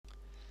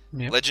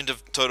Yep. Legend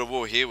of Total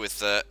War here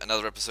with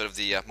another episode of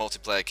the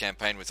multiplayer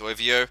campaign with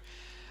Oivio.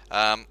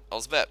 We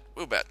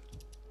were about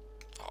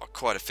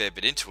quite a fair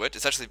bit into it.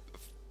 It's actually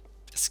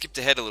skipped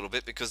ahead a little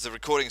bit because the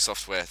recording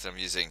software that I'm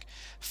using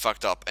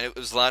fucked up, and it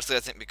was largely I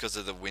think because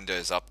of the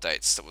Windows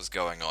updates that was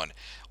going on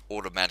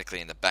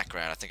automatically in the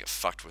background. I think it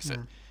fucked with it.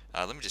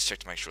 Mm. Let me just check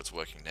to make sure it's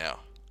working now.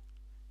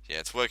 Yeah,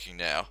 it's working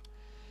now.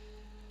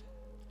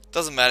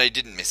 Doesn't matter. You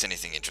didn't miss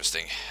anything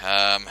interesting.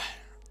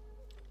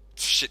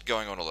 Shit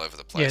going on all over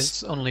the Yeah, place.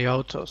 it's only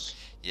autos.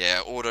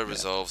 Yeah, auto Yeah.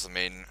 resolves. I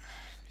mean,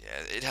 yeah,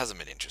 it hasn't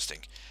been interesting.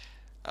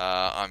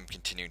 I'm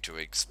continuing to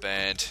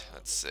expand.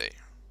 Let's see.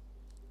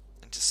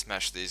 And to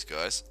smash these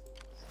guys.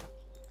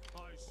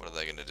 What are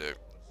they going to do?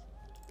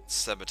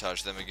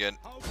 Sabotage them again.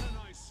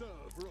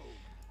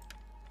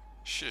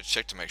 Should have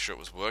checked to make sure it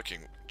was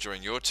working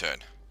during your turn,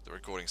 the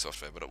recording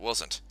software, but it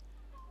wasn't.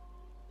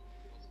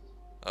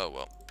 Oh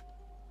well.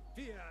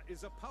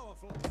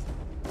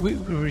 We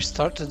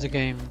restarted the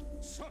game,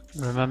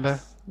 remember?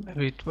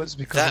 Maybe it was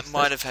because That of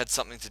might that. have had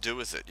something to do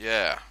with it,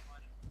 yeah.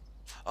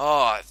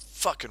 Oh, it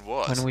fucking When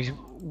was. we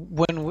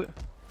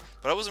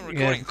But I wasn't yeah,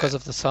 recording because then.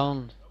 of the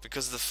sound.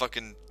 Because the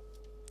fucking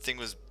thing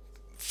was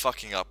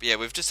fucking up. Yeah,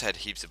 we've just had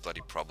heaps of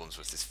bloody problems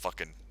with this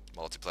fucking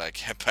multiplayer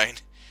campaign.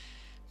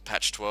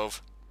 Patch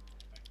 12.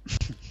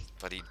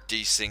 Bloody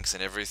desyncs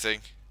and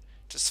everything.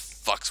 Just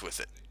fucks with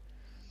it.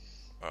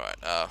 Alright,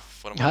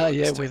 what am I Ah, doing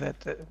yeah, this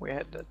turn? we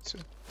had that too.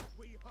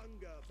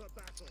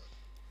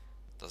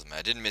 Doesn't matter,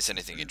 I didn't miss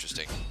anything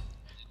interesting.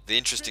 The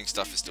interesting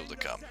stuff is still to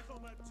come.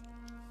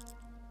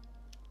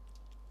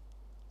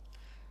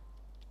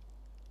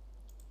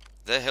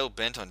 They're hell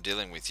bent on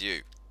dealing with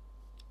you.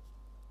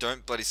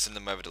 Don't bloody send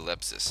them over to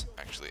Lepsis.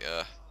 Actually,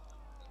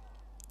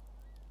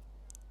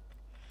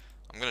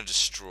 I'm gonna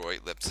destroy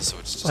Lepsis so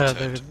it's just Well,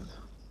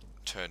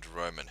 turned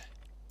Roman.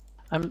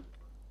 I'm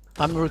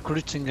I'm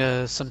recruiting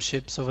some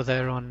ships over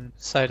there on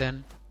side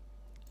N.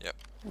 Yep.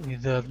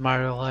 With the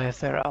Admiral Goliath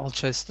there. I'll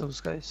chase those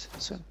guys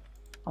soon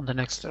on the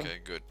next turn. Okay,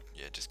 good.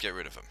 Yeah, just get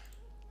rid of them.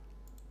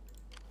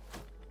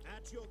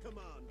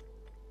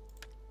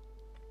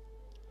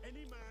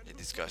 Need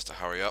these guys to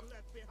hurry up.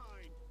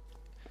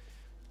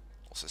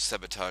 Also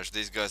sabotage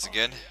these guys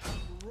again.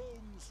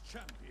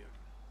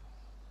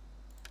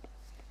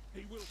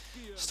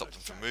 Stop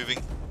them from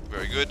moving.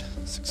 Very good.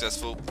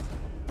 Successful.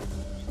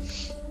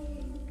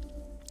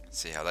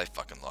 See how they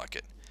fucking like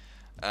it.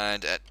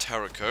 And at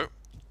Tarako,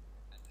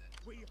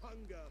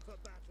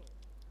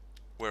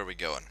 where are we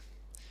going?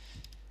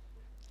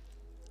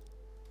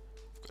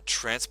 Got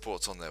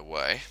transports on their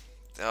way.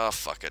 Oh,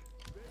 fuck it.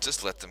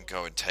 Just let them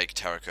go and take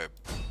Tarako.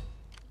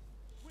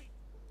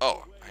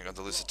 Oh, hang on,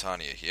 the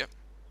Lusitania here.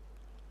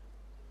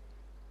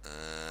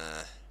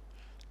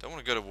 Don't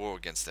want to go to war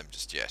against them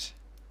just yet.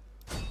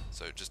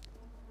 So just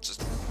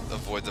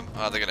avoid them.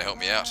 Ah, they're going to help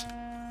me out.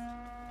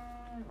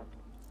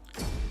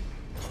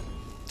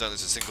 Don't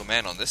lose a single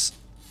man on this.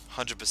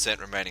 100%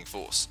 remaining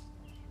force.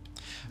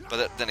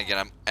 But then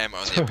again, I'm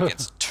only up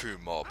against 2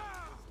 mob.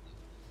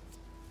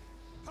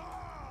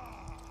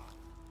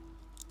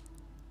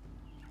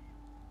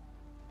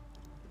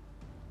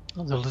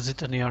 Oh, the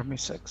Lusitania Army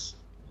 6.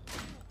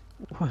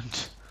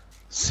 What?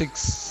 6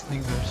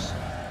 slingers.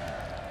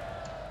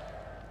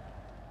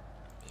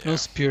 No Yeah,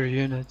 spear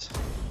unit.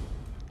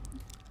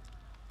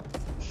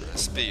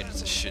 spear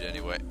units are shit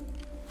anyway.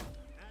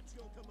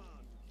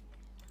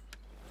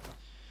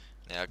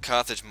 Now,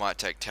 Carthage might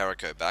take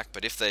Tarraco back,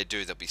 but if they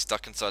do, they'll be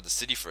stuck inside the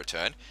city for a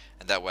turn,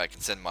 and that way I can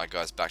send my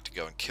guys back to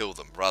go and kill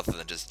them, rather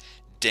than just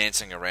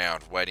dancing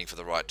around waiting for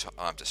the right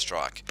time to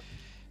strike.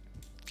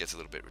 It gets a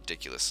little bit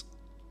ridiculous.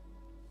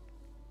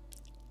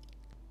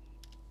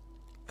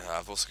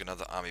 I've also got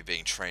another army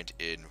being trained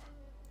in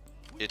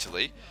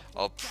Italy.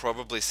 I'll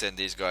probably send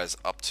these guys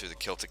up to the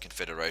Celtic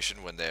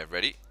Confederation when they're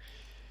ready,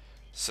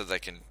 so they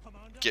can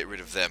get rid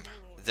of them.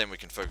 Then we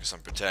can focus on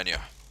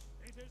Britannia.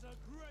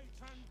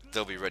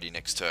 They'll be ready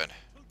next turn.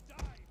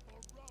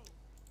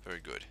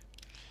 Very good.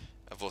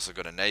 I've also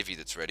got a navy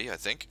that's ready, I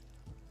think.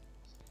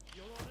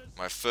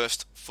 My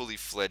first fully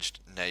fledged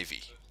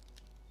navy.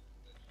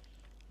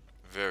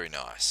 Very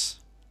nice.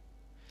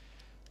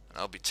 And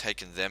I'll be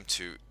taking them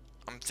to,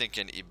 I'm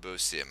thinking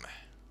Ibusim.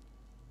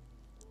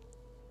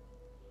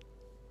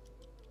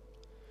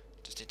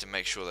 Just need to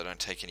make sure they don't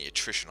take any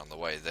attrition on the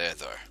way there,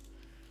 though.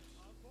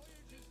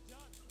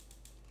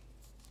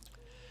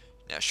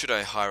 Now, should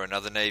I hire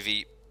another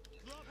navy?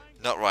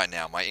 Not right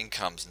now. My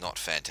income's not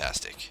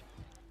fantastic.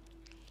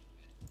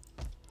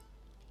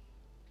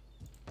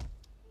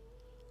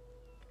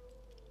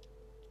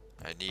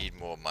 I need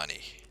more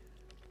money.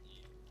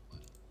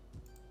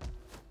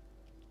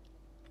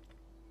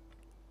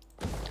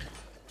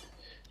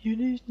 You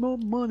need more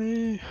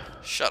money.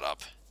 Shut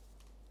up.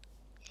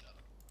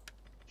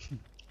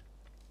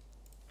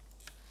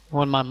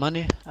 Want my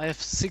money? I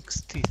have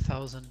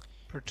 60,000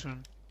 per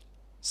turn.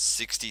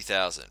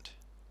 60,000.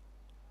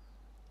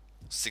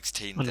 On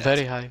 16,000.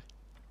 very high.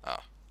 Oh,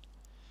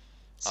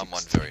 I'm on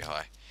 60. very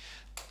high.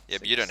 Yeah,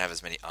 but you don't have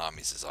as many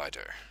armies as I do.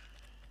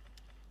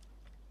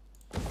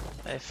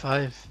 I have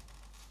 5.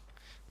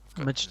 I've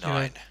got much do you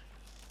 9. have?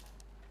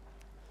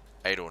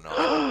 8 or 9.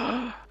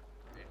 Oh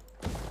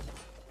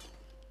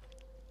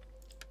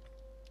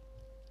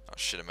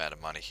shit, I'm out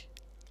of money.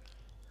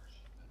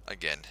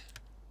 Again.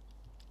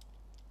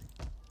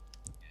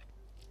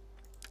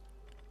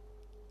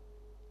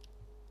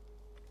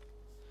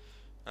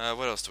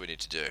 What else do we need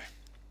to do?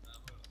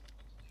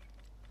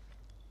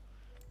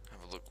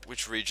 Have a look.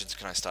 Which regions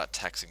can I start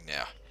taxing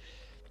now?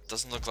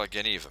 Doesn't look like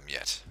any of them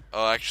yet.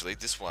 Oh, actually,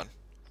 this one.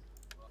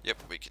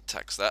 Yep, we can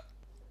tax that.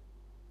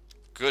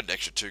 Good, an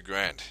extra 2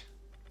 grand.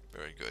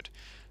 Very good.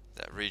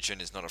 That region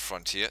is not a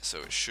frontier,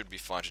 so it should be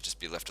fine to just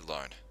be left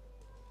alone.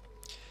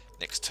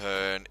 Next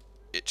turn,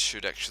 it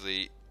should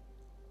actually...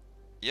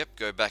 Yep,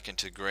 go back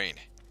into green.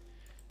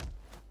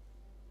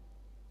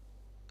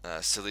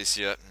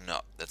 Cilicia,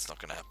 no, that's not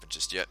going to happen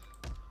just yet.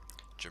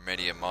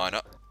 Germania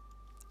Minor,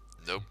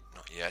 nope,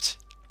 not yet.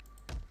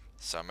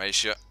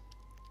 Sarmatia,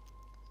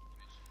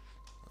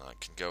 I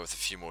can go with a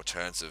few more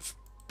turns of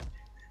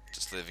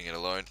just leaving it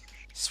alone.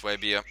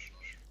 Swabia,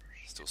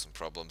 still some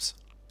problems.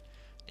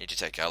 Need to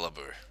take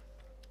Alabu.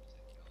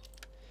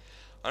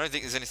 I don't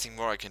think there's anything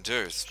more I can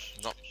do. It's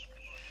not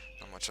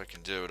much I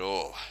can do at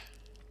all.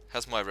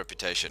 How's my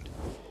reputation?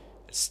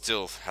 It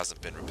still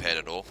hasn't been repaired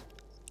at all.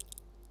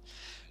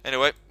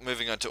 Anyway,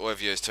 moving on to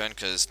Oivio's turn,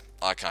 because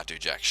I can't do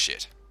jack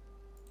shit.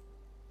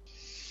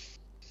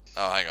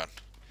 Oh, hang on.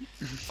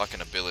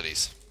 Fucking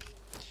abilities.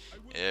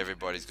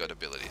 Everybody's got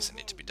abilities that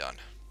need to be done.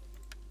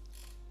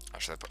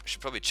 Actually, I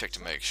should probably check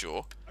to make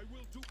sure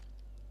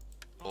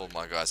all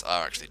my guys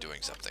are actually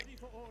doing something.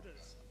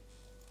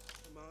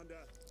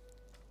 Commander.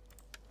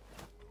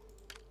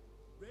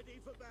 Ready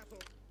for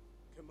battle.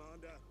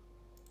 Commander.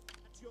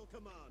 At your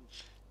command.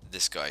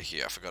 This guy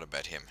here, I forgot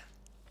about him.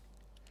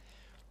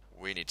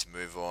 We need to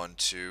move on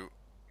to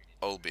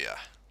Olbia.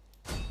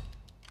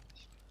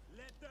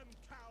 Let them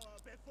cower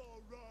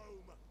before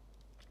Rome.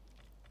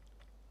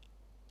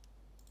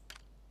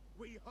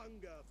 We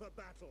hunger for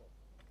battle.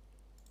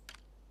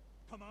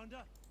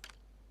 Commander.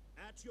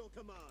 At your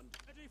command.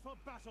 Ready for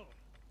battle.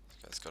 This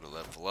guy's got to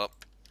level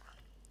up.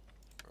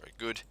 Very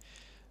good.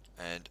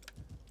 And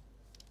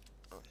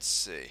let's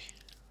see.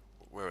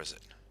 Where is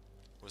it?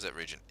 Where's that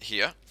region?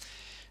 Here.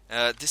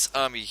 This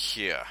army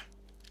here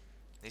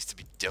needs to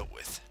be dealt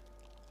with.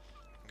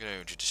 I'm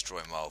going to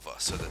destroy Malva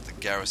so that the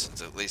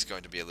garrison's at least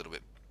going to be a little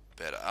bit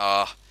better.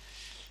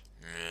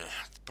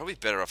 Probably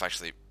better off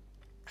actually.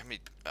 How many?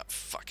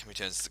 Fuck. How many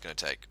turns is it going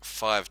to take?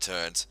 5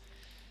 turns.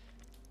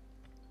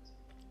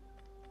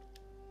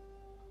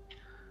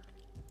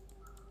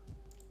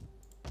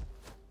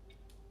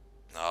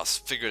 I'll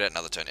figure it out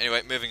another turn.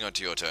 Anyway, moving on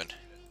to your turn.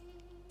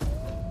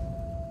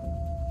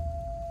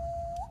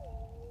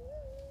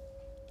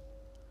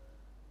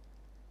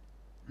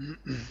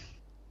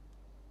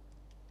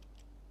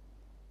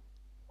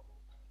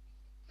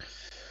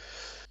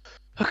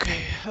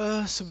 Okay,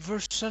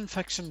 subversion,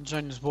 faction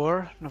joins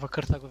war, Nova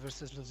Carthago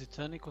versus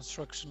Lusitania,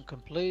 construction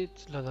complete,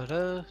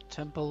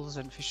 temples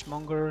and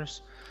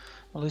fishmongers,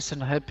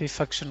 Melissa happy,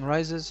 faction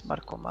rises,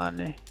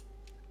 Marcomane.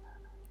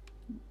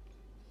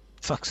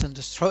 Faction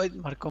destroyed,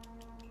 Marco.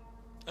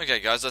 Okay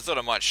guys, I thought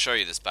I might show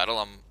you this battle.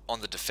 I'm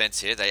on the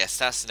defense here. They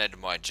assassinated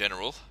my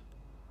general,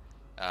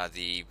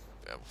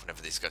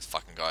 whatever these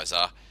fucking guys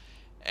are,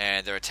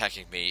 and they're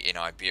attacking me in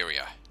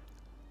Iberia.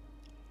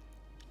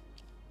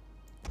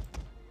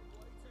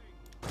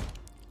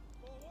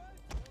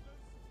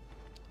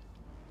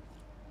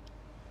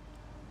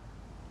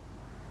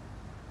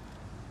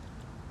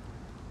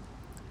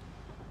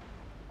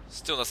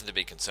 Still nothing to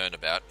be concerned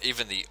about.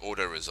 Even the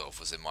auto-resolve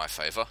was in my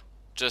favour.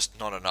 Just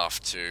not enough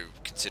to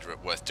consider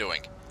it worth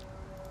doing.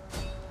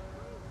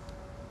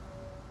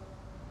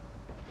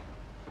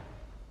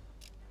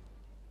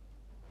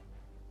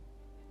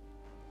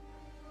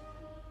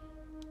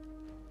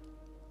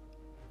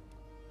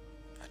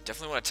 I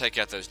definitely want to take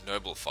out those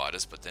noble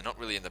fighters, but they're not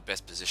really in the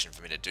best position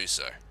for me to do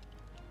so.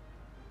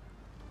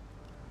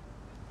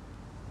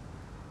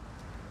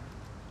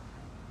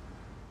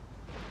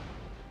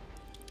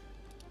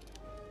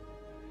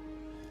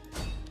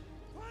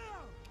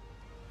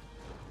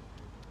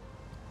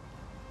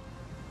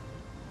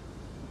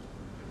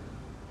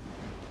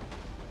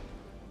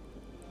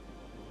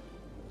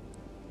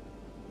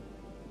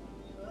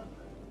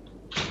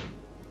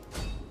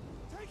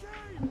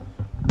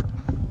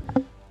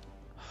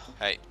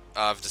 Hey,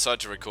 I've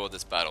decided to record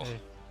this battle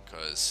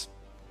because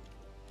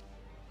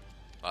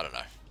I don't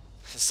know.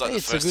 It's like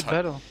It's a good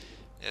battle.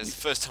 Yeah, it's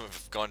the first time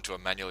I've gone to a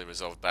manually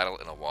resolved battle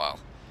in a while.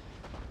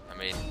 I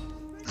mean,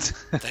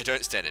 they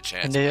don't stand a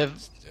chance. And they have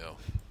still.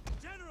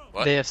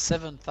 What? They have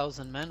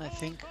 7,000 men, I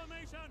think,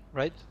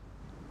 right?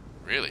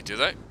 Really? Do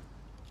they?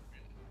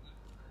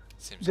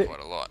 Seems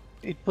quite a lot.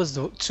 It was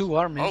the 2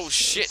 armies. Oh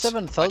shit!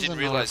 7,000. I didn't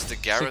realize the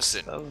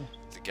garrison. 6,000.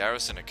 The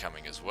garrison are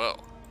coming as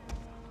well.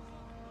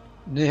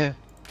 Yeah.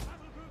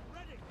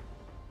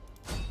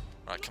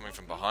 Right, coming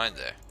from behind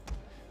there.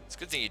 It's a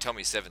good thing you told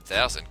me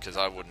 7,000, because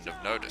I wouldn't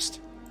have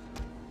noticed.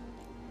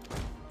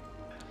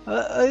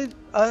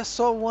 I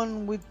saw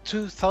one with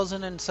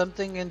 2,000 and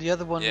something, and the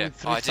other one Yeah,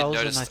 with oh, I didn't 3,000.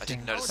 notice. I I think.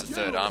 didn't notice Our the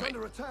third general's army.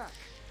 under attack.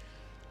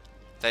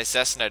 They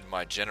assassinated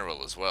my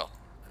general as well.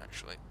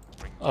 Actually,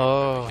 bring you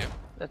Oh, over here.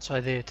 that's why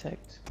they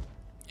attacked.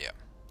 Yeah.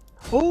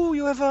 Oh,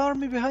 you have an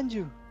army behind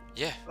you.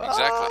 Yeah,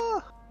 exactly.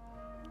 Ah!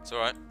 It's all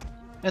right.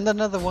 And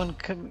another one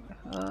coming.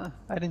 I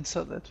didn't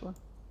saw that one.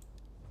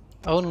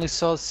 I only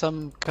saw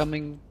some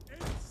coming.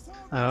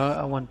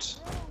 I want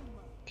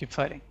keep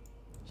fighting.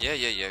 Yeah.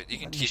 You can Let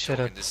me keep shut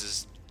talking. up. This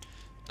is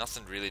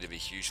nothing really to be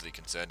hugely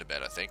concerned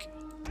about, I think.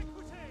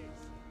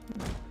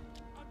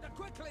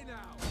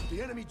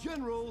 The enemy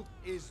general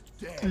is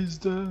dead. He's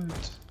dead.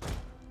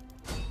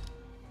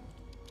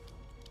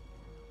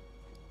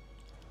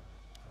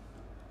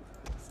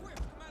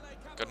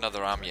 Got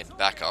another army in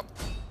backup.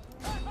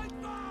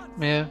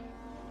 Yeah.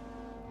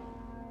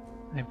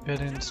 I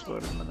bet in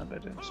Sparta, I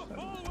bet in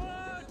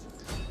Sparta.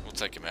 We'll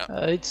take him out.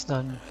 It's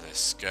done. Those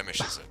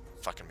skirmishes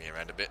are fucking me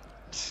around a bit.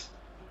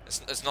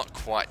 It's not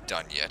quite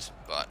done yet,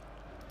 but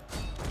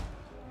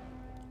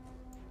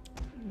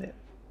Yeah.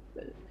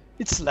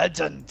 It's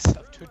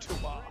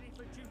Legendoftotalwar.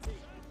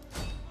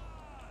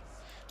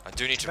 I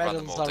do need to run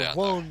them all Battles are down,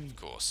 though, won. of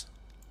course.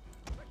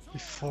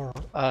 Before.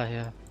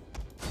 Yeah.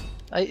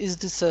 Is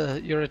this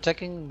you're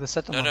attacking the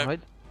settlement, no. right?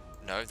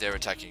 No, they're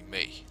attacking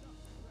me.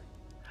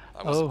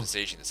 I wasn't Oh.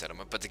 besieging the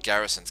settlement, but the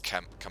garrisons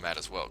come out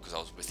as well, because I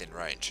was within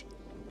range.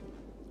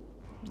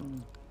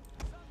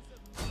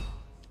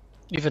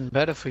 Even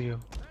better for you.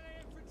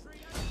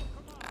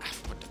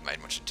 Wouldn't have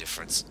made much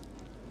difference.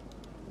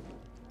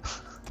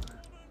 Who's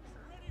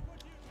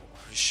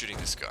shooting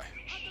this guy?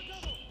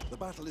 The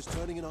battle is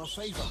turning in our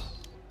favor.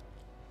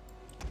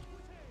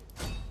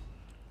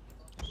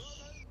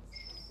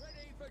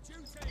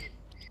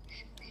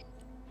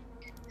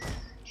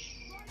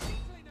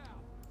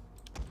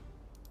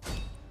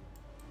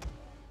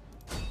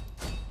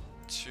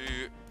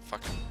 Too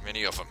fucking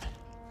many of them.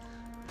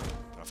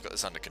 But I've got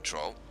this under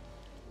control.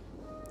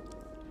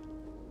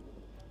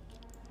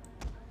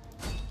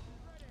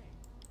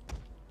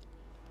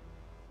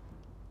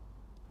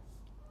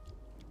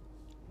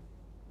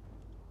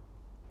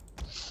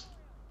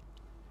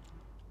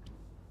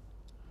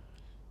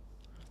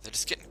 They're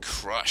just getting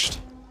crushed.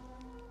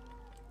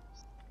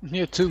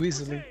 Yeah, too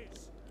easily.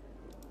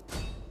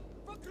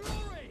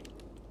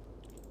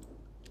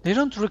 They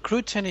don't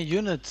recruit any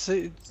units,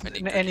 Any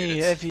good any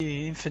units.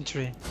 heavy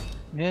infantry.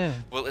 Yeah.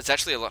 Well, it's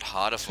actually a lot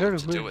harder for Very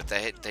them to do weird.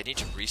 it. They need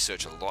to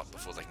research a lot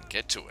before they can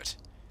get to it.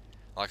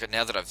 Like,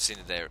 now that I've seen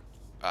their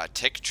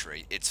tech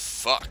tree, it's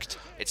fucked.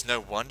 It's no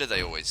wonder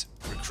they always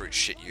recruit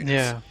shit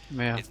units.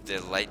 Yeah. It's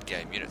their late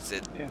game units.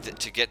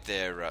 To get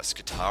their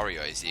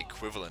Scutario is the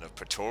equivalent of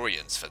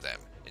Praetorians for them.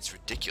 It's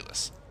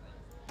ridiculous.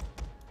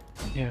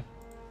 Yeah.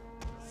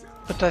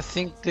 But I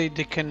think they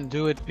can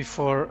do it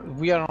before.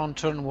 We are on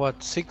turn,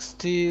 what,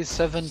 60,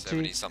 70?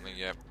 70 something,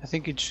 yeah. I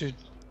think it should.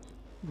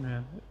 Yeah.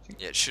 I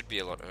think- Yeah, it should be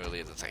a lot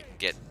earlier that they can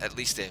get at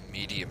least their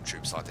medium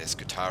troops like their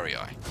Scutarii.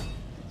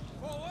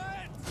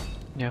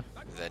 Yeah.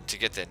 Then to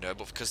get their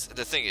noble, because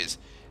the thing is,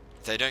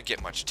 they don't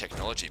get much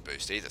technology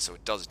boost either, so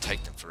it does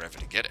take them forever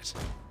to get it.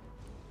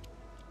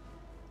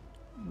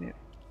 Yeah.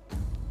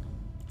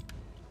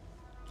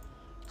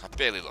 I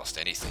barely lost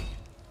anything.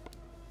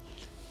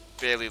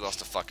 Barely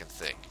lost a fucking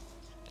thing.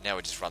 And now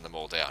we just run them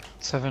all down.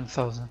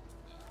 7,000.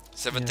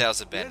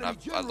 7,000 The men, enemy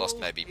I lost general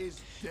maybe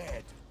is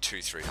dead.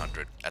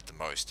 200-300 at the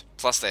most.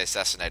 Plus they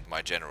assassinated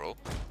my general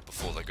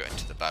before they got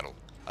into the battle.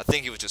 I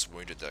think he was just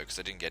wounded though, because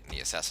I didn't get any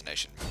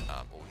assassination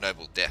or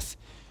noble death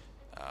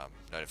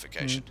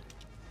notification.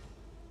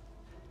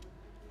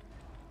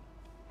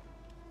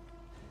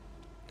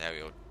 Now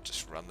we'll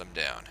just run them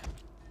down.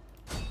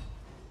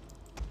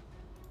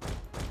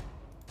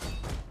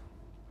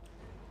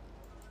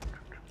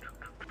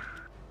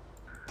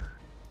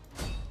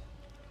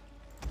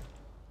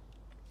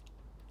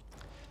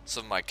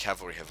 Some of my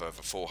cavalry have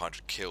over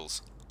 400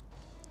 kills.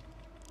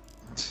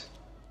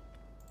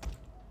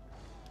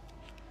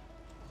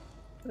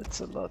 That's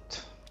a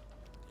lot.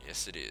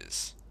 Yes, it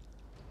is.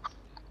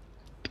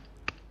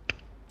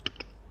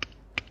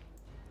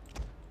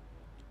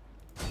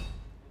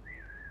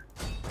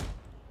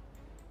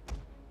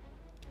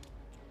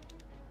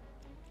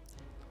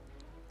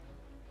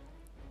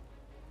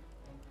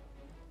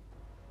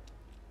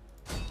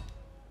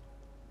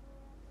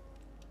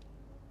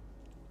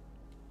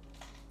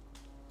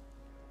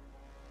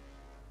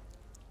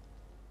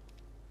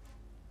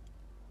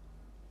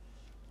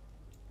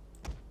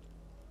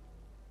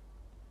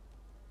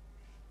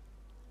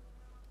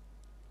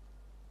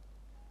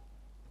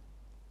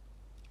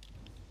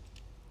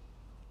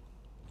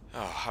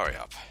 Oh, hurry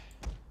up.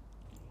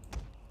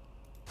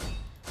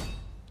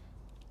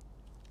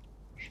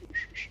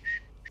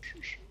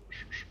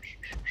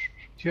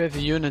 Do you have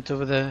a unit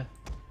over there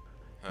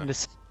Huh. in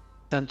the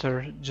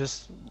center,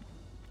 just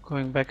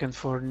going back and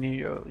forth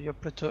near your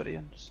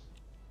Praetorians?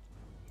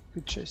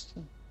 Good chase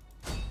them.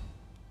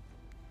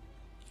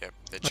 Yep,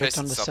 they're Right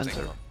chasing on the something.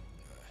 center.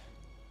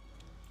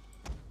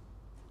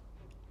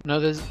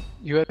 No,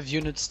 you have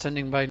units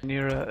standing by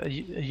near a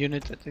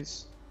unit that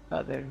is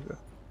Ah, there you go.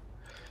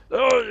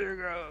 There you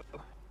go.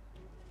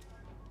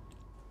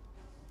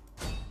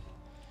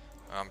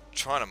 I'm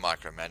trying to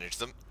micromanage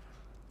them.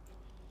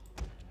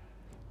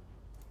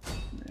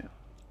 Yeah.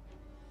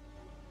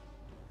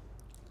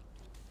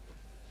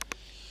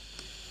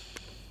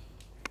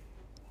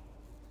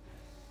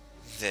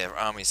 Their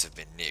armies have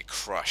been near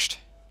crushed.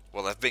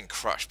 Well, they've been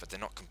crushed, but they're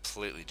not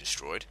completely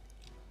destroyed.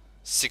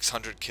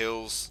 600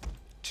 kills,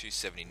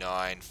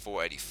 279,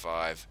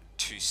 485,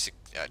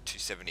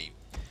 270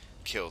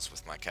 kills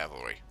with my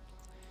cavalry.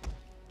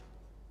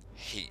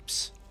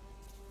 Heaps.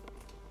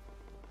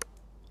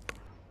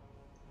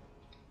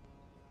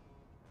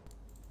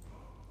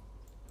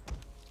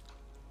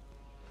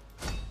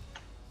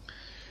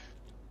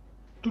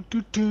 Could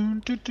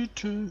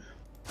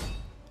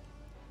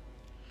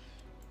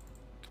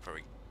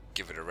probably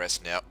give it a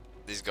rest now.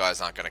 These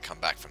guys aren't going to come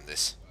back from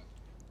this.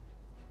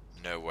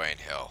 No way in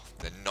hell.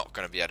 They're not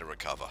going to be able to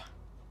recover.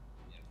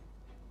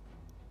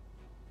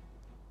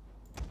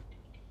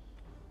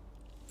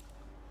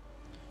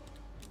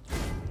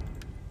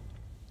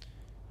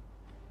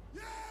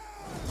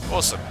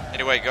 Awesome.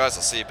 Anyway, guys,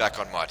 I'll see you back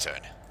on my turn.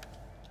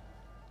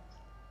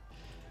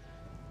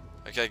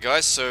 Okay,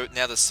 guys, so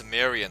now the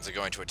Cimmerians are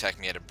going to attack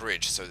me at a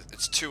bridge. So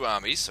it's 2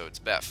 armies, so it's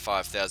about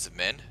 5,000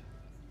 men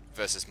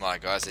versus my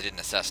guys. They didn't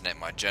assassinate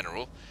my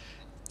general.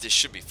 This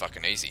should be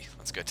fucking easy.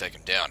 Let's go take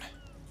him down.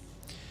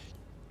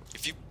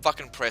 If you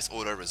fucking press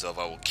auto-resolve,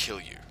 I will kill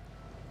you.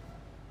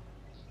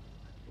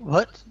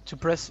 What? To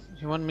press?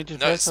 You want me to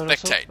No, press?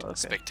 spectate. Okay.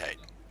 Spectate.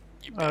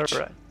 You bitch.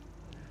 Alright.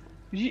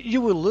 You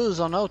will lose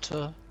on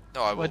auto.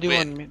 No, I will What do you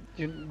win. want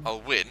me?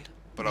 I'll win,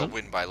 but I'll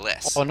win by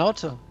less. On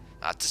auto?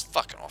 Ah, just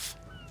fucking off.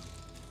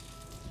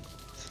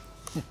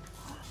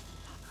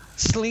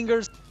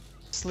 Slingers,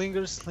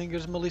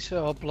 militia,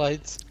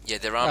 hoplites. Yeah,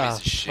 their armies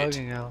are shit.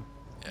 Fucking hell.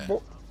 Yeah.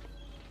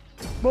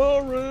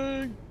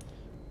 Boring.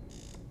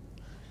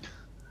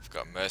 I've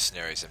got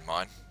mercenaries in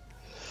mine.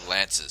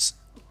 Lancers.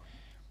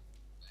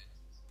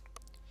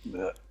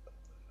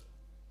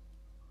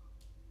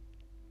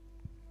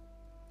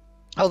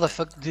 How the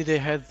fuck did they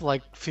have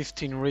like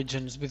 15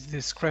 regions with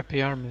these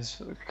crappy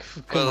armies?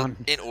 Come on.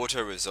 In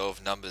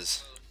auto-resolve,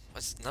 numbers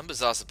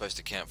are supposed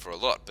to count for a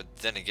lot, but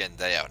then again,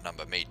 they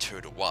outnumber me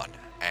 2 to 1,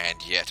 and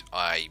yet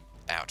I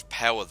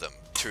outpower them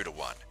 2 to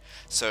 1.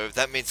 So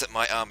that means that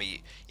my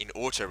army in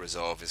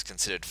auto-resolve is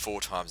considered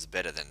 4 times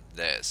better than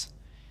theirs.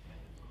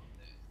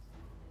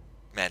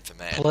 Man for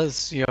man.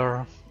 Plus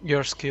your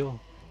skill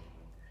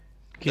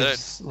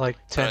gives like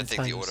 10 I don't think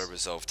times. the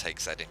auto-resolve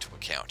takes that into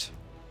account.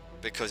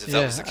 Because if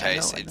that was the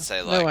case, it'd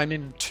say like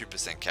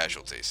 2%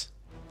 casualties.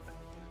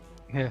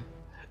 Yeah.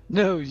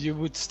 No, you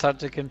would start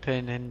the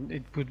campaign and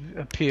it would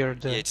appear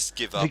the just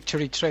give up.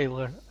 victory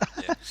trailer.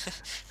 Yeah.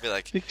 Be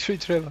like, Victory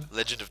trailer.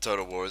 Legend of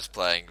Total War is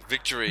playing.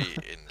 Victory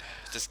in...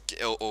 Just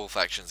all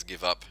factions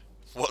give up.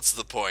 What's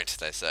the point,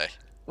 they say.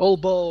 All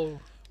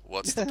ball.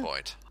 What's the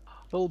point?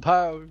 All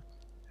power.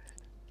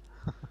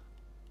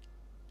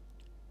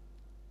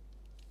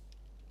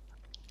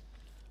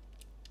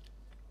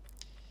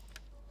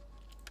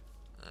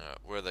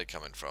 Where are they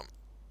coming from?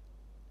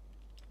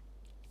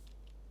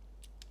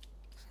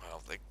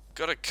 Well, they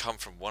gotta come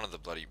from one of the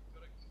bloody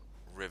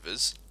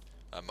rivers.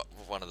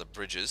 One of the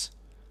bridges.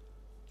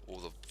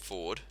 Or the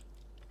ford.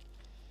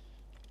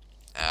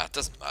 It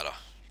doesn't matter.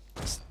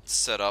 Just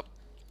set up.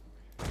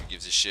 Who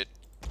gives a shit?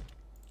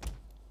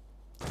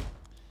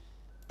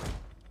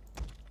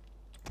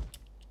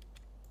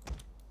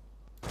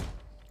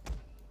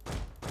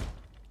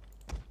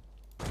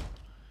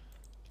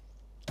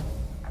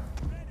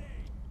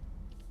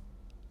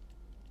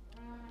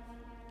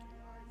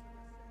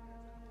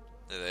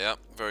 There they are.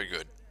 Very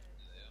good.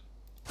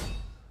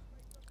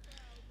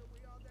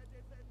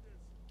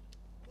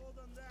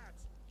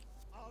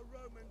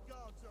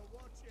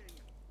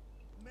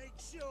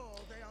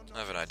 I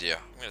have an idea.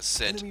 I'm going to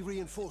send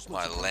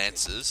my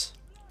lancers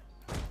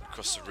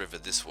across the river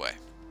this way.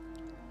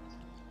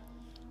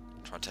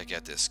 Try and take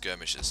out their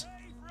skirmishers.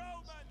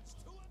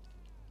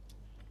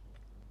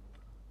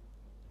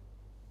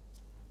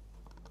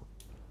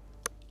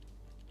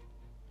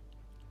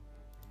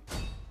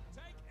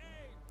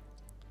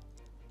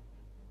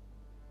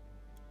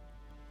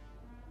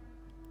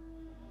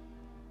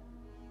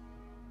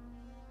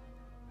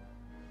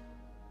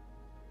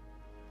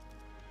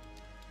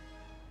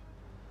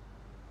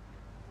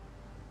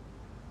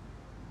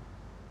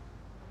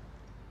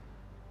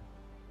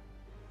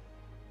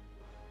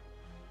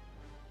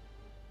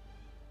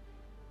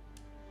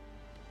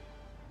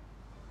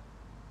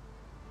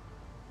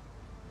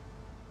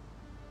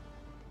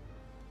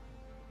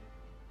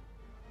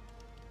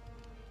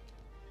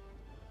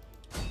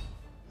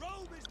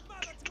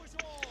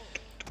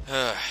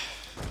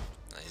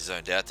 He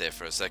zoned out there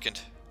for a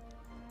second.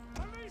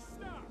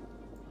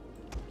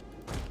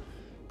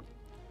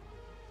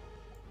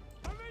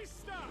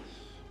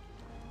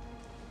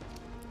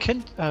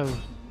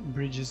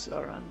 Bridges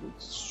are under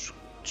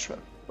trap.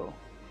 Oh.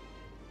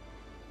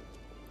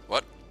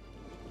 What?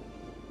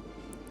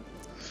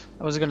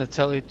 I was gonna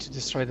tell you to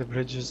destroy the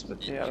bridges,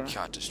 but they You are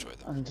can't destroy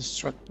them.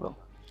 indestructible.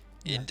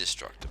 Yeah.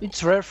 Indestructible.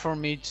 It's rare for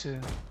me to.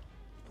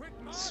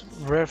 It's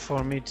rare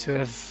for me to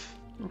have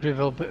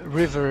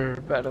river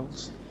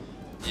battles.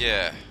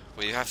 Yeah,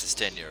 well you have to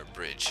stand near a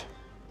bridge.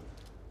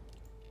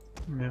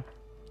 Yeah.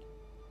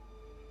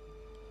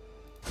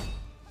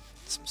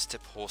 Some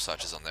steppe horse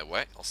archers on their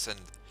way. I'll send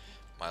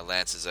my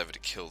lancers over to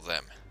kill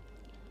them.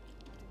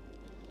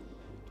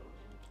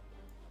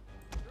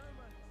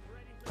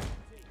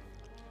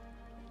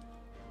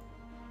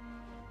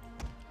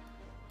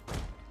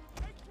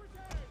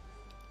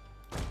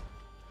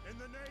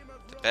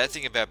 The bad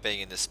thing about being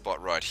in this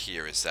spot right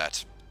here is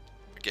that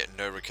I get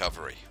no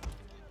recovery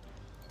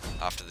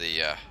after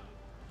the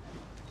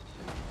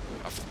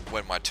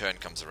when my turn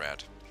comes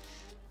around.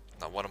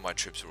 Now one of my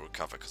troops will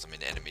recover because I'm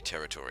in enemy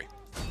territory.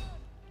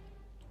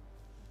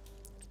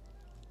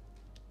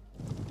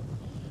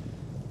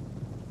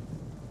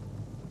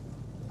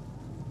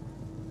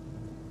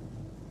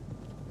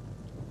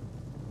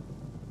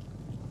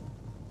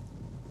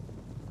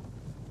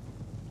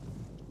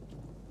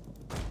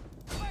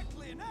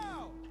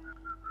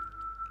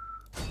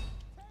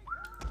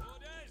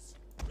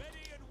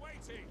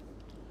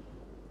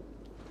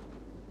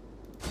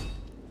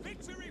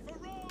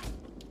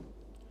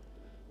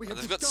 Well,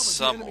 they've got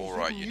some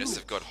alright units,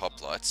 they've got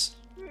hoplites.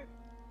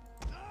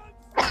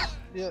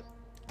 Yep.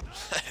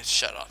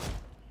 Shut up.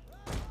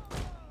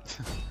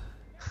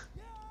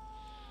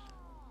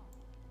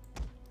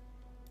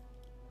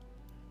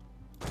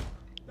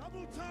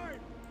 Double time!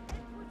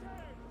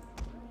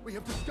 We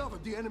have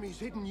discovered the enemy's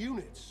hidden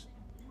units.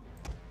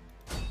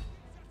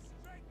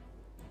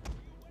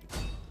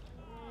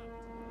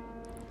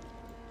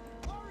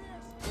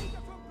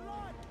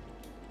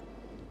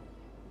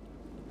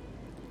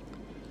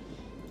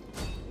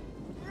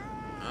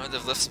 Oh,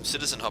 they've left some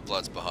citizen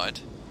hoplites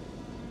behind.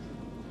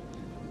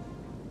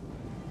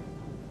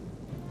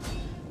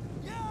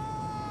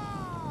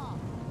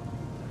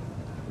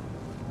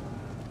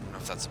 I don't know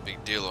if that's a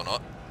big deal or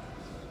not.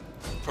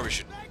 Probably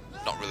should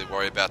not really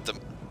worry about them.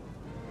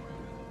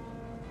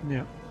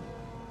 Yeah.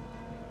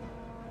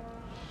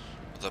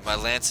 Although my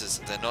lancers,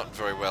 they're not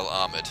very well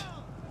armoured.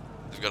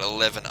 They've got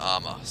 11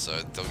 armour, so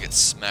they'll get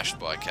smashed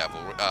by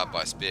cavalry,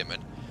 by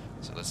spearmen.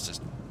 So let's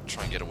just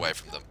try and get away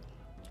from them.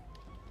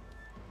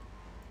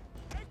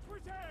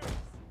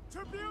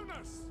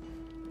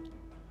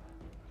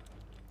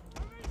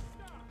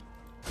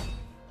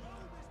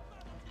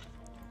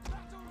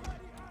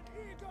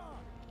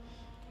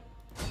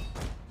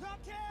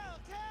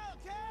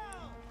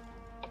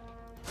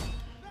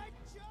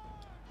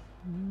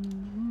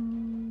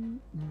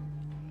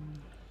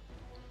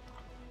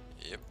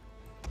 Yep.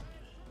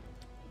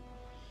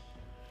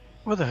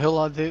 Where the hell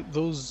are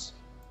those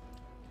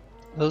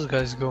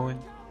guys going?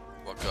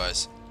 What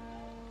guys?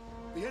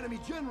 The enemy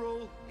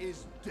general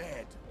is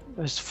dead.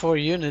 There's 4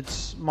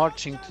 units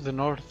marching to the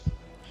north.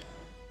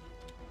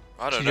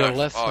 I don't To your know.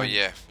 left Oh flank.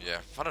 yeah, yeah.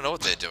 I don't know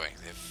what they're doing.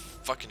 They're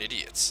fucking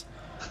idiots.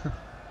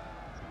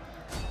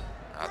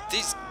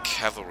 These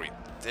cavalry,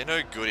 they're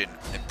no good in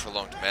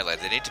prolonged melee.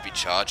 They need to be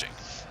charging.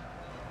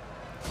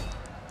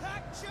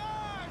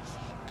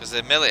 Because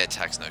their melee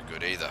attack's no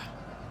good either.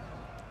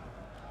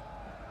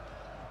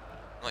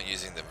 I'm not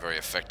using them very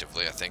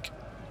effectively, I think.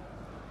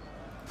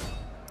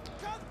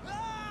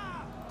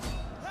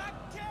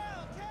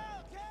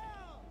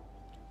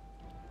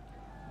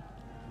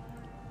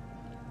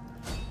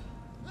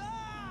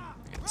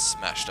 Getting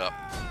smashed up.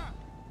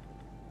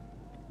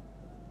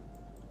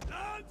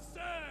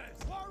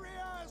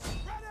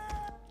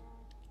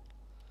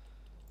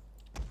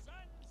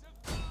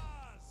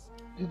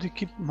 Did they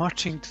keep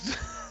marching to the...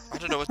 I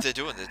don't know what they're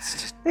doing.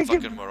 It's just They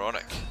fucking keep-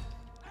 moronic.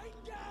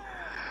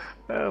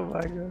 Oh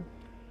my god.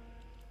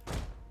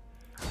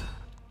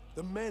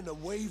 The men are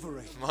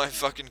wavering. My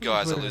fucking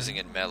guys are losing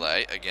in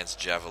melee against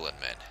javelin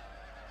men.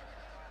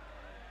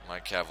 My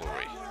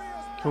cavalry.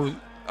 Who?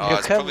 Oh, Your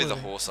it's probably the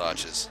cavalry? horse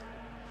archers.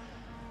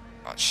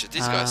 Oh shit,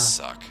 these guys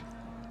suck.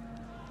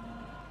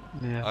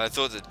 Yeah. I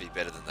thought they'd be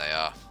better than they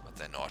are, but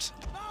they're not.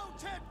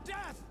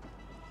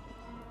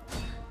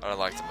 I don't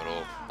like them at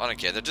all. I don't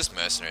care, they're just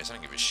mercenaries, I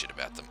don't give a shit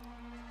about them.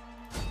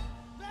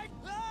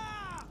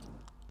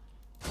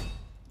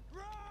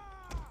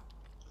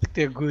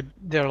 They're good.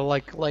 They're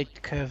like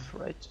light cav,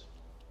 right?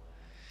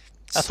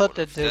 I thought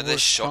that they they're were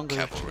shock stronger.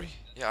 cavalry.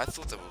 Yeah, I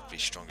thought they would be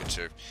stronger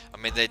too. I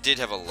mean, they did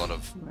have a lot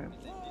of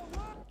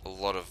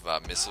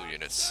missile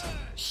units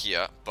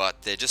here,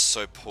 but they're just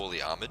so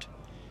poorly armored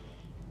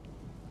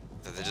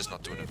that they're just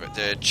not doing it.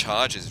 Their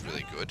charge is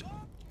really good,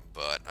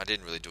 but I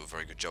didn't really do a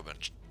very good job in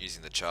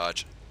using the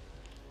charge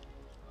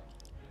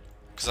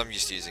because I'm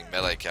used to using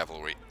melee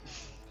cavalry,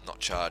 not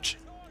charge.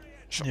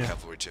 Shock Yeah.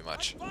 cavalry too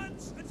much.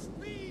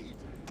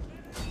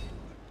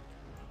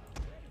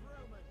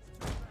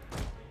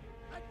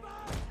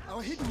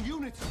 Our hidden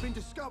units have been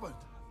discovered.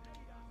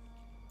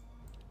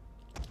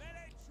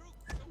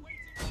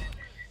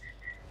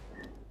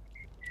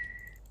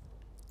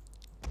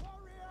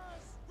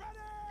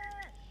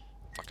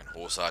 Fucking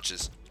horse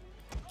archers.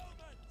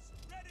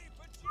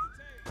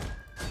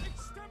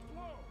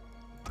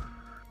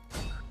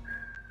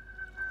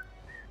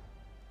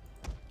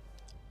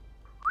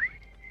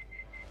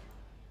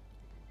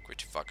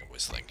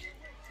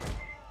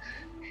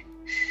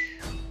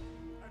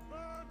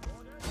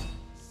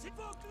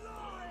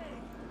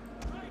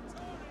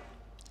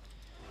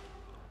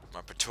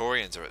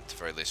 Praetorians are at the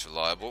very least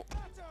reliable.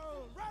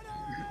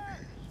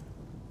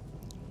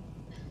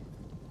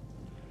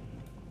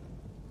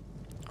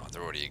 Oh,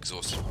 they're already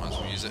exhausted. Might as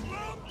well use it.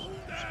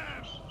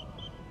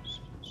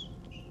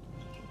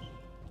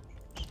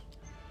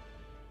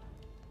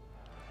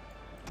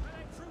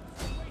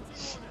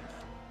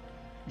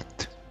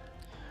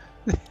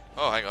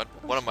 Oh, hang on.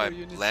 One of my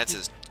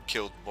lancers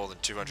killed more than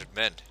 200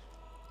 men.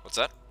 What's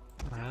that?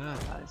 Ah,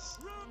 nice.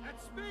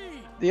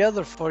 The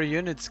other 4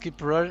 units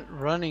keep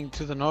running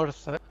to the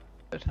north. I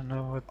don't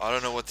know what. I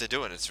don't know what they're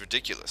doing. It's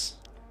ridiculous.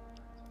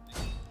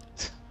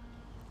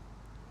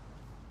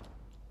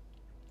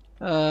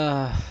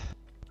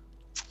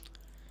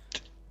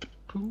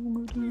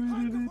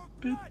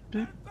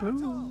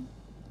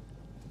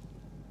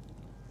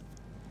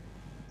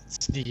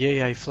 It's the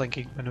AI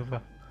flanking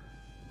maneuver.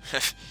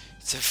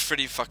 It's a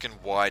pretty fucking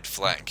wide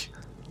flank.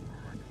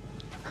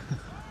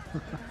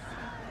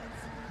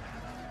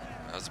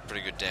 That was a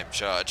pretty good damn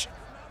charge.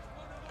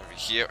 Over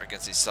here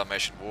against these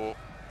Summation War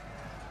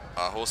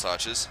horse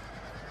archers.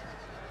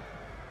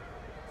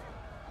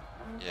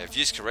 Yeah, if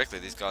used correctly,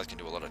 these guys can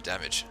do a lot of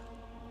damage.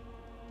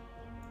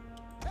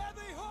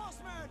 Heavy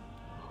horsemen!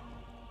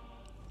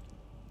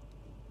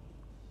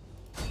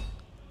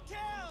 Kill!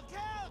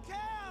 Kill!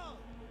 Kill!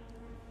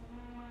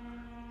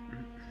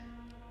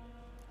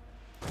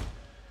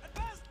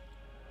 Advance!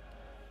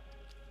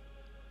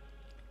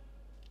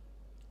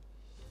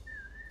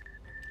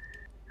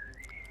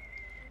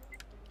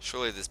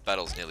 Surely this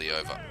battle's nearly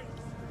over.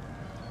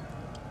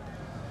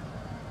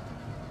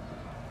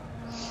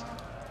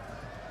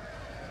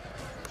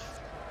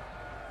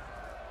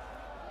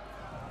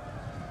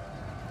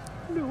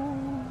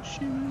 No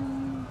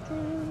shooting.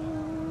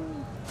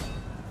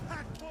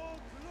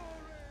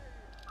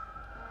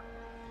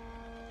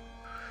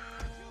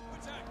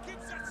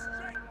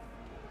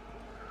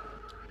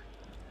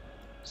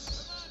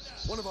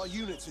 One of our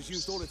units has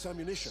used all its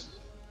ammunition.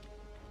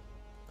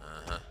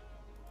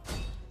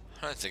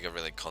 I don't think I'm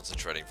really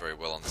concentrating very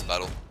well on this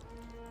battle.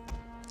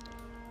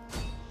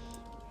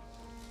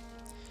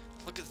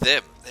 Look at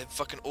them. They're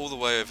fucking all the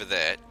way over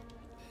there.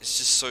 It's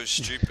just so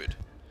stupid.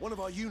 One of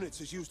our units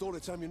has used all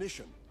its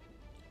ammunition.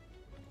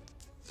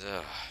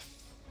 Ugh.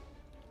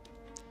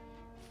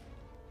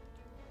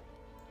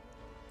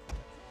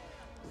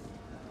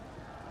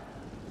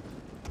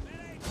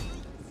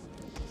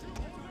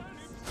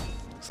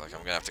 Looks like I'm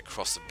gonna have to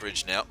cross the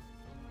bridge now.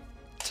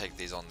 Take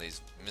these on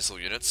these missile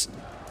units.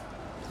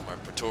 My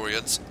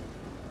Praetorians.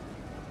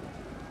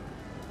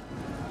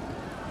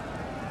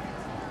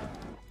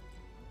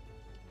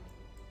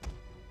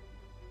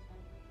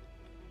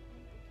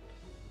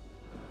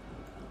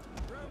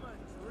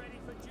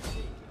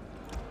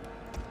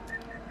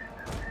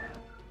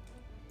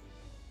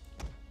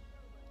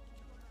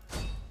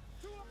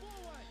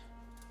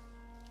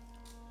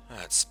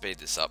 Let's speed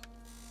this up.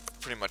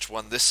 Pretty much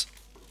won this.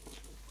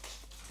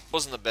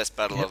 Wasn't the best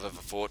battle I've ever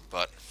fought,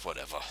 but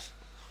whatever.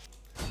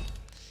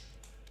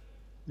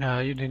 No,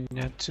 you didn't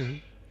have to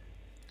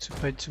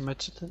pay too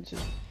much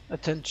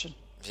attention.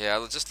 Yeah,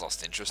 I just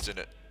lost interest in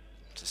it.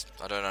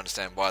 I don't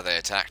understand why they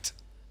attacked.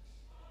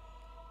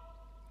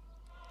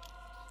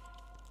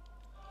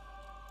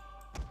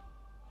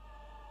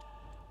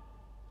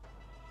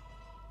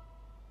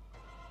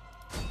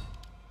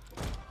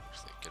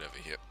 Actually, get over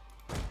here.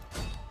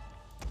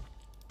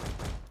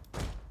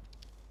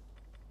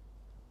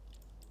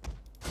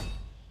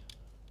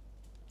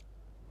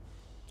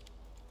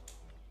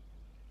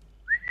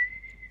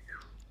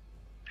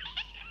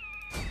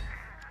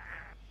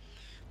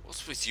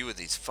 What's with you with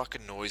these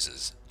fucking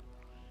noises?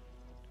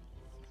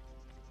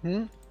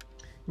 We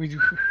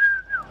do.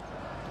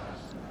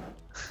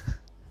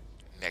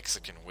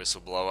 Mexican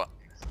whistleblower.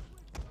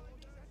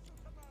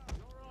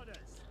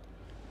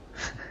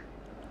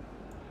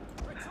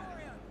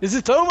 Is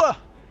it over?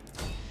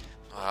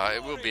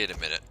 It will be in a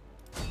minute.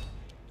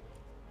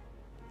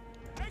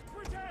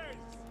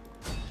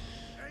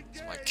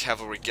 Does my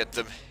cavalry get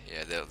them?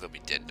 Yeah, they'll be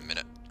dead in a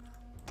minute.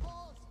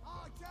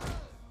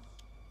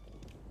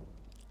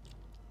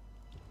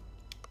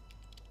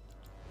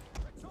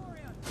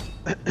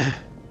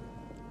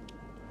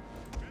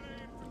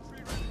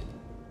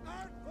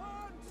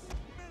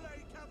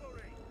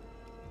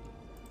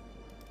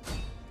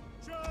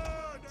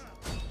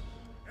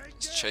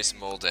 Let's chase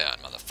them all down,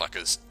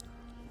 motherfuckers.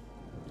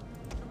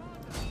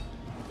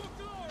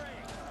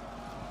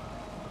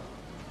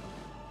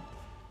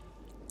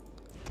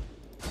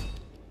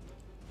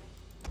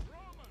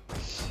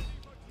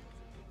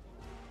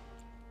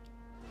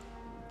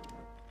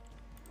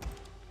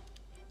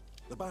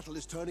 The battle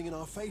is turning in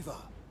our favor.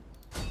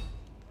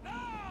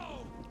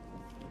 No!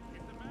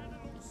 If the man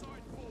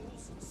alongside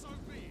falls, so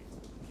be it.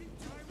 Keep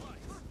to my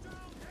right.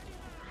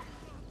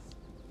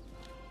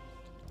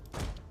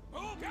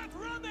 Oh, get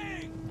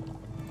running!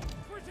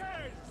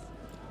 Quitters!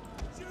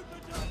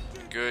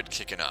 Good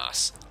kicking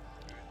ass.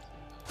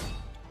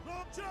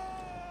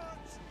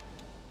 Charge!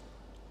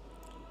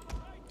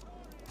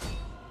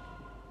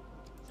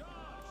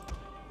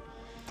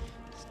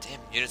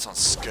 Damn units on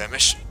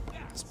skirmish.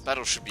 This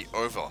battle should be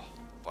over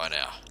by by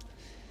now.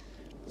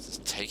 This is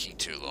taking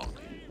too long.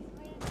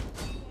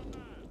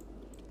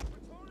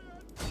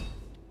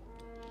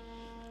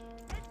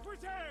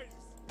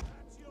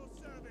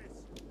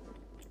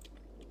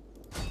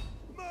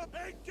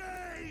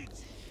 Engage!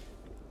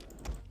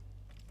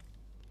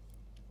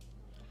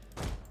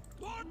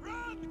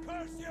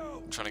 Curse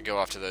you! I'm trying to go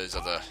after those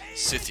other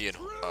Scythian,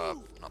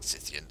 not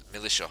Scythian,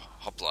 militia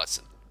hoplites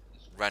that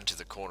ran to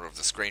the corner of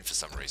the screen for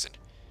some reason.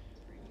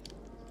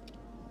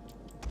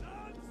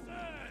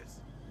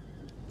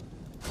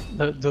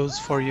 Those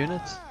 4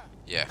 units?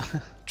 Yeah,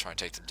 try and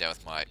take them down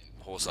with my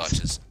horse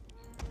archers.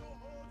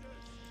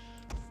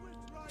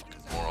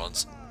 Fucking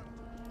morons.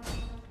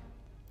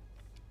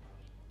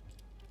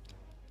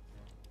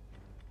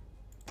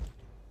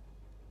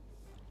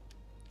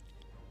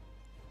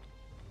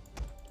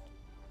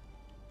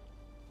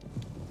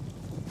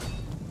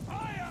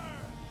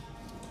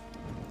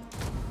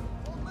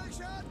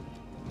 Formation,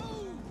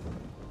 move!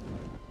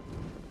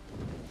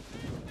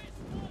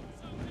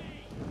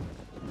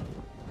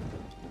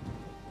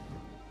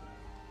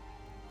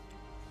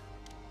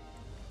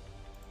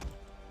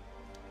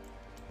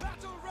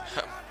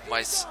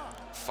 My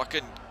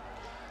fucking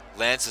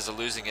lancers are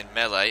losing in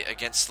melee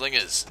against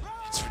slingers.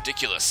 It's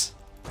ridiculous.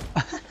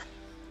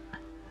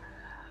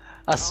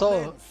 I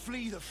saw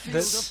Flee the field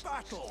this- of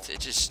battle. They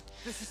just,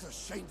 This is a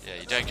shameful.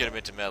 yeah, you don't get them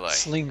into melee.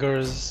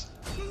 slingers,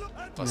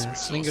 Plus yeah, we're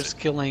slingers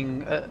exhausted.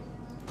 killing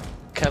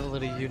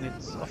cavalry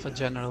units of a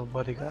general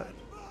bodyguard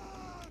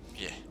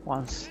Yeah,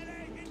 once.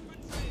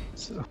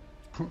 So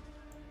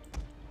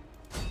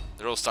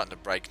they're all starting to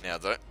break now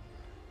though.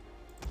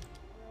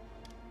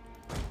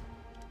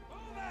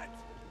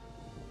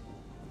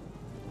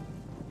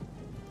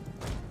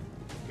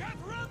 Get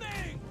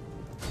running!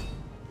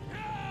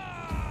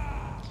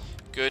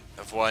 Good,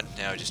 I've won,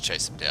 now just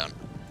chase them down.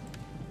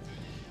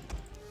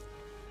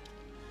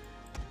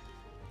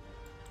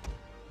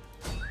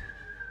 I'm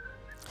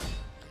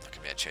not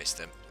gonna be able to chase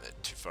them, they're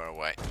too far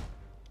away.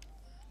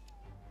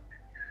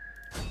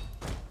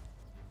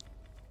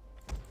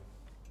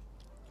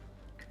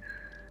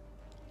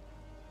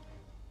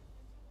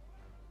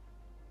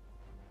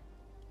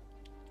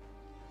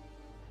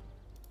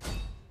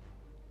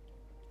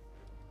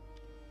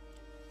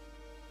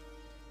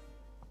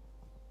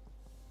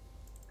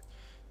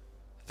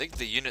 I think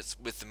the units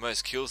with the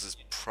most kills is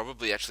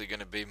probably actually going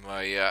to be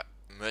my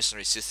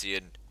mercenary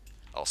Scythian,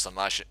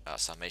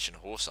 Sarmatian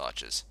horse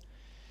archers,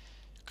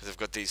 because I've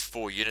got these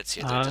 4 units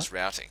here that are just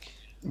routing.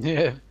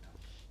 yeah, So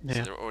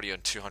yeah. they're already on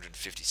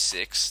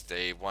 256.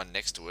 The one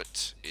next to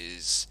it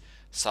is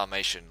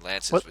Sarmatian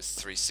lancers What? with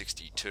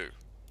 362.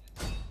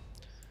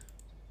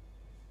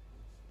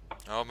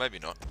 Oh, maybe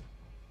not.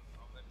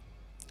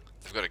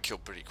 They've got to kill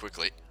pretty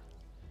quickly.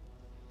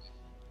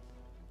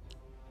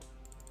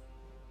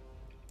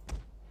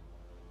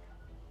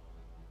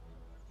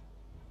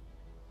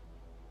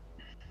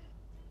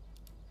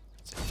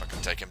 See if I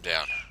can take him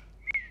down.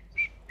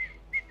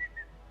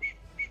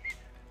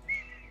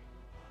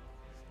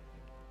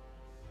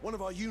 One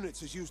of our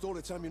units has used all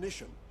its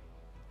ammunition.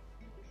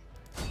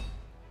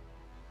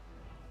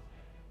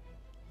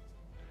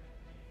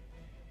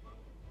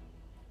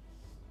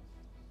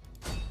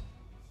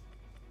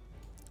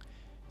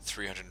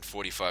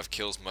 .345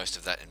 kills, most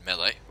of that in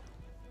melee.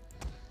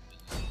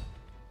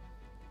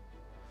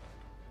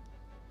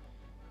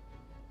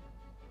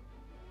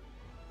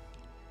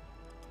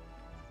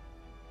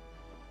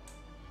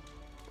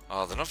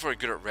 Oh, they're not very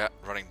good at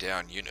running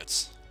down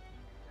units.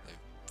 They're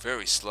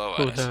very slow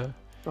Who at it.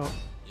 the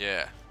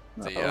Yeah,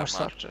 the horse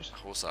archers.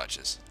 horse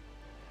archers.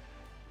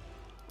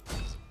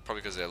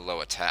 Probably because they're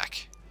low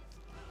attack.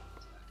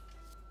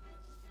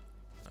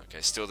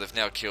 Okay, still they've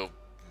now killed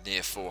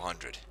near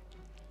 400.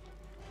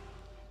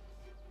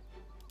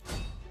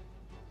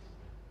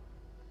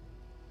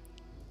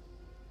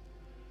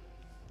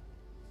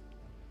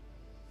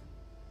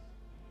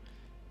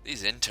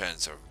 These end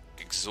turns are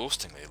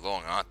exhaustingly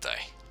long, aren't they?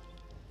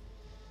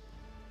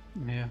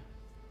 Yeah.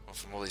 Well,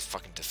 from all these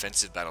fucking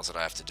defensive battles that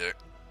I have to do.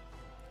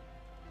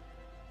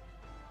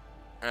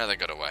 Oh, they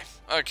got away.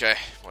 Okay,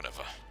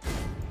 whatever.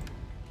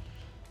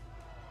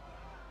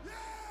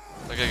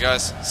 Okay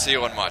guys, see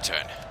you on my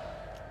turn.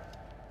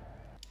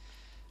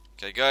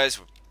 Okay guys,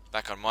 we're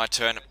back on my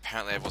turn.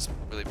 Apparently I wasn't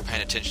really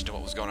paying attention to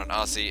what was going on in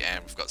RC,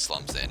 and we've got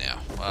slums there now.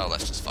 Well,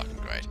 that's just fucking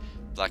great.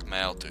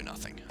 Blackmail, do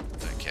nothing.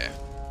 Don't care.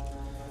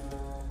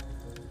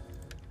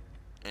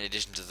 In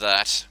addition to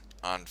that,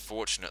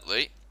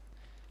 unfortunately...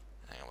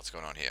 Hang on, what's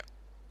going on here?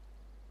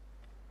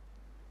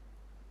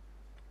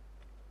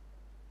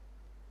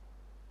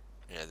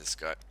 Yeah, this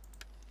guy.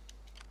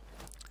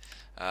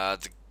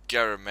 The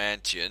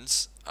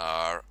Garamantians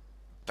are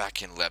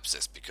back in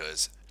Lepsis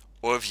because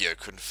Oivio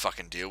couldn't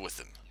fucking deal with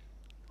them.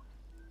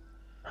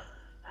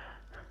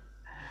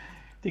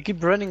 They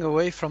keep running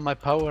away from my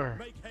power.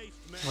 Make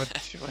haste, men. What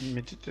do you want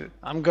me to do?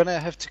 I'm gonna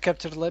have to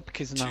capture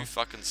Lepkis now. Too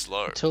fucking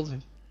slow. I told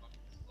you.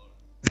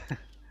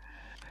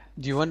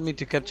 Do you want me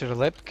to capture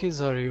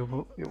Lepkis or you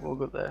will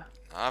go there?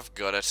 I've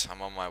got it.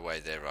 I'm on my way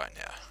there right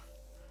now.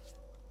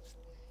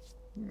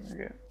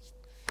 Okay.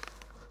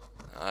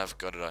 I've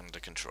got it under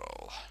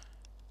control.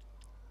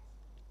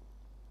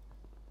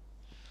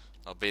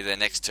 I'll be there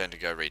next turn to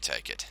go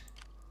retake it.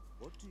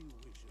 What do you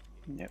wish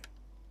of me? Yep.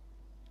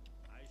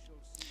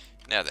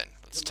 Now then,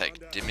 let's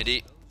take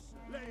Dimity.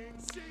 Laying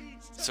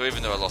siege to So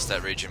even though I lost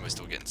that region, we're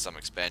still getting some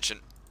expansion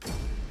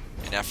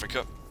in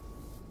Africa.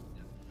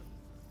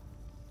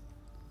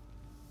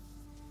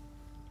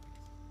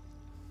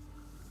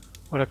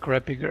 What a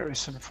crappy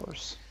garrison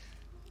force.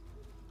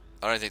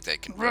 I don't think they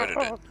converted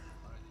it.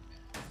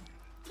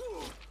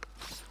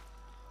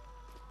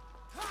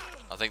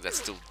 I think that's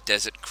still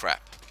desert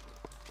crap.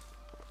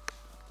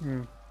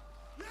 Hmm.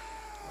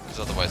 Because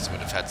otherwise it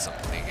would have had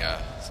something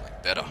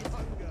better.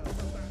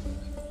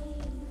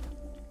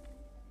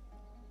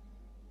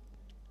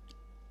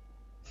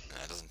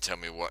 It doesn't tell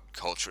me what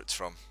culture it's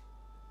from.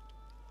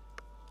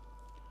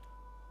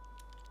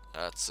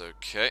 That's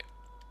okay.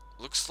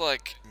 Looks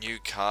like New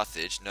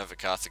Carthage, Nova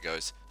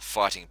Carthago's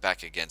fighting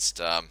back against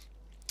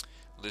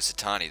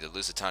Lusitani. The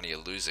Lusitani are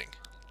losing.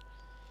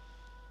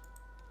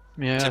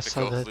 Yeah, I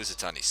saw Typical, that.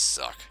 Lusitani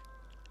suck.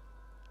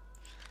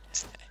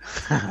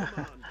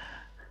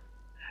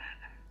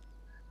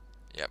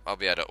 Yep, I'll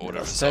be able to order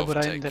lost resolve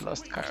and Severin, take they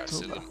lost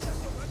Kartula. Khartoum.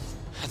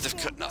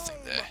 They've got nothing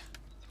there.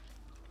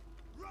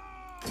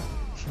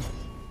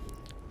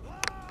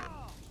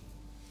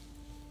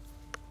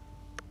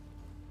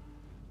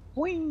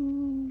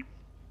 Wing.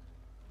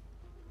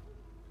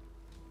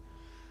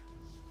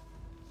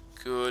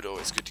 Good,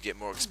 always good to get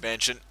more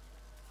expansion.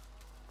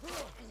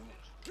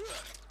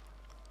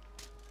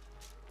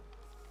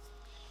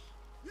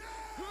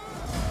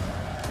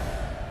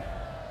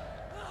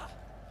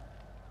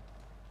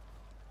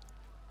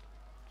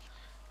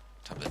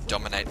 Time to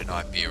dominate in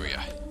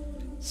Iberia.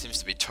 Seems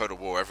to be total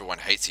war, everyone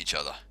hates each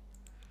other.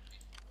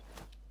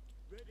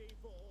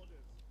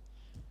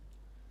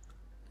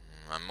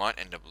 I might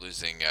end up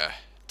losing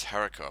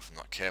Taraka if I'm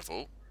not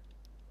careful.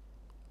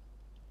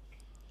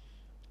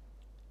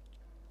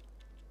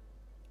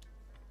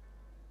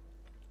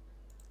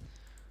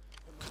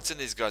 Could send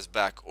these guys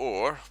back,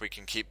 or we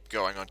can keep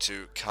going on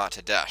to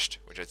Kartadasht,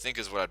 which I think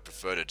is what I'd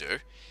prefer to do.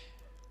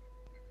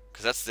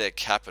 Because that's their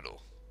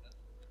capital.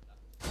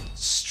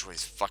 Destroy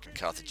these fucking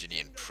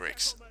Carthaginian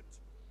pricks.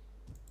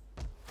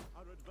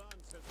 our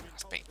advance has been I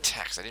was being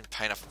taxed, I didn't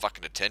pay enough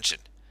fucking attention.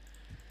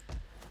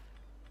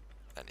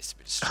 That needs to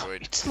be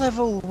destroyed. It's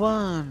level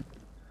 1.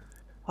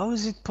 How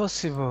is it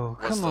possible?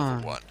 What's Come level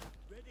on. 1?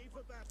 ready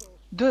for battle.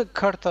 The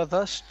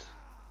Kartadasht.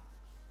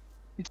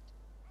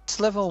 It's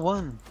level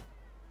 1.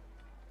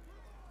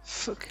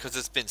 Fuck. Because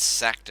it's been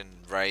sacked and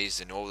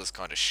razed and all this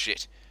kind of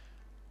shit.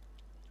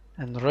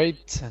 And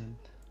raped and...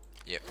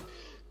 Yep,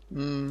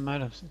 I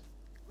don't see.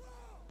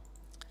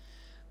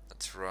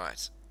 that's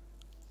right.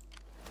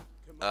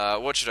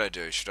 What should I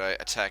do? Should I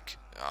attack?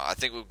 I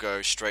think we'll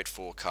go straight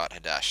for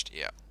Kartadasht,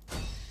 yeah.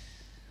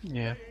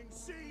 Yeah. Laying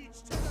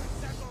siege to the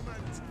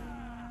settlement.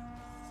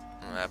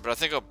 But I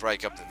think I'll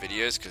break up the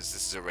videos because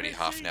this is already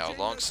half an hour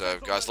long. So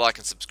guys, like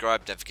and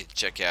subscribe. Don't forget to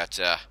check out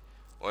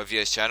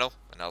Oivio's channel,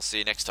 and I'll see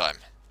you next time.